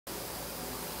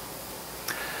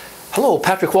Hello,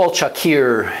 Patrick Walchuk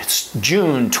here. It's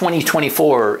June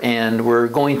 2024 and we're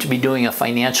going to be doing a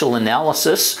financial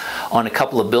analysis on a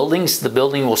couple of buildings. The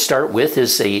building we'll start with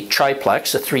is a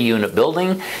triplex, a 3-unit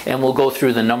building, and we'll go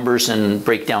through the numbers and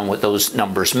break down what those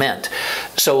numbers meant.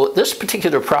 So this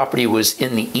particular property was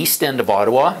in the east end of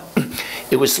Ottawa.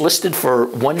 It was listed for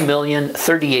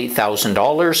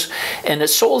 $1,038,000 and it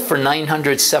sold for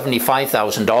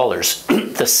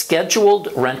 $975,000. The scheduled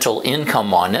rental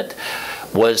income on it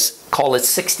was, call it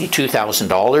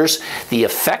 $62,000. The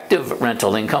effective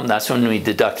rental income, that's when we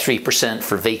deduct 3%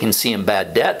 for vacancy and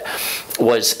bad debt,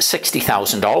 was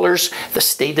 $60,000. The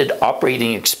stated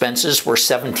operating expenses were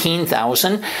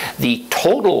 $17,000. The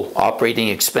total operating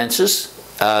expenses,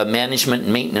 management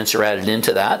and maintenance are added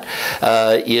into that,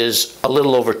 is a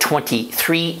little over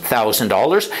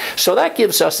 $23,000. So that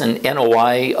gives us an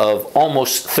NOI of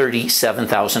almost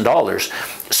 $37,000.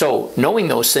 So knowing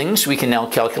those things, we can now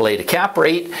calculate a cap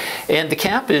rate, and the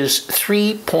cap is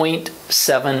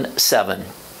 3.77,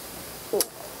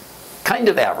 kind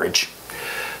of average.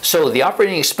 So the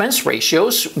operating expense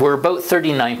ratios were about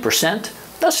 39%.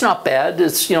 That's not bad.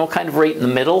 It's, you know, kind of right in the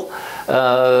middle,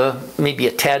 maybe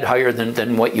a tad higher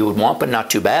than what you would want, but not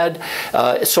too bad.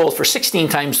 It sold for 16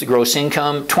 times the gross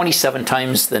income, 27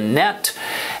 times the net,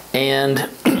 and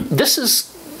this is,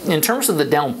 in terms of the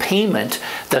down payment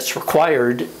that's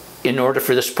required in order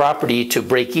for this property to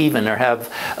break even or have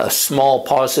a small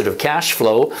positive cash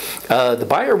flow, the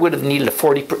buyer would have needed a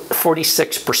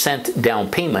 46% down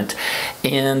payment.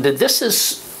 And this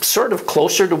is sort of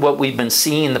closer to what we've been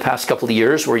seeing in the past couple of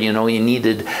years, where, you know, you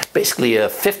needed basically a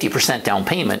 50% down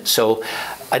payment. So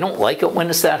I don't like it when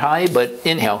it's that high, but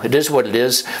anyhow, it is what it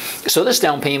is. So this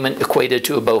down payment equated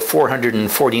to about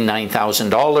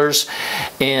 $449,000.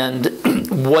 And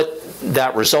what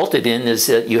that resulted in is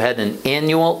that you had an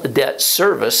annual debt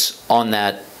service on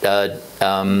that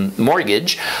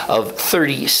mortgage of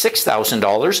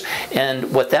 $36,000,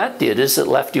 and what that did is it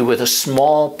left you with a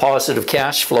small positive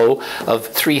cash flow of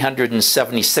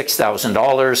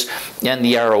 $376,000, and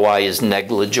the ROI is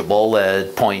negligible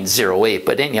at 0.08.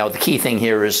 But anyhow, the key thing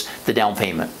here is the down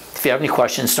payment. If you have any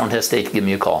questions, don't hesitate to give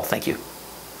me a call. Thank you.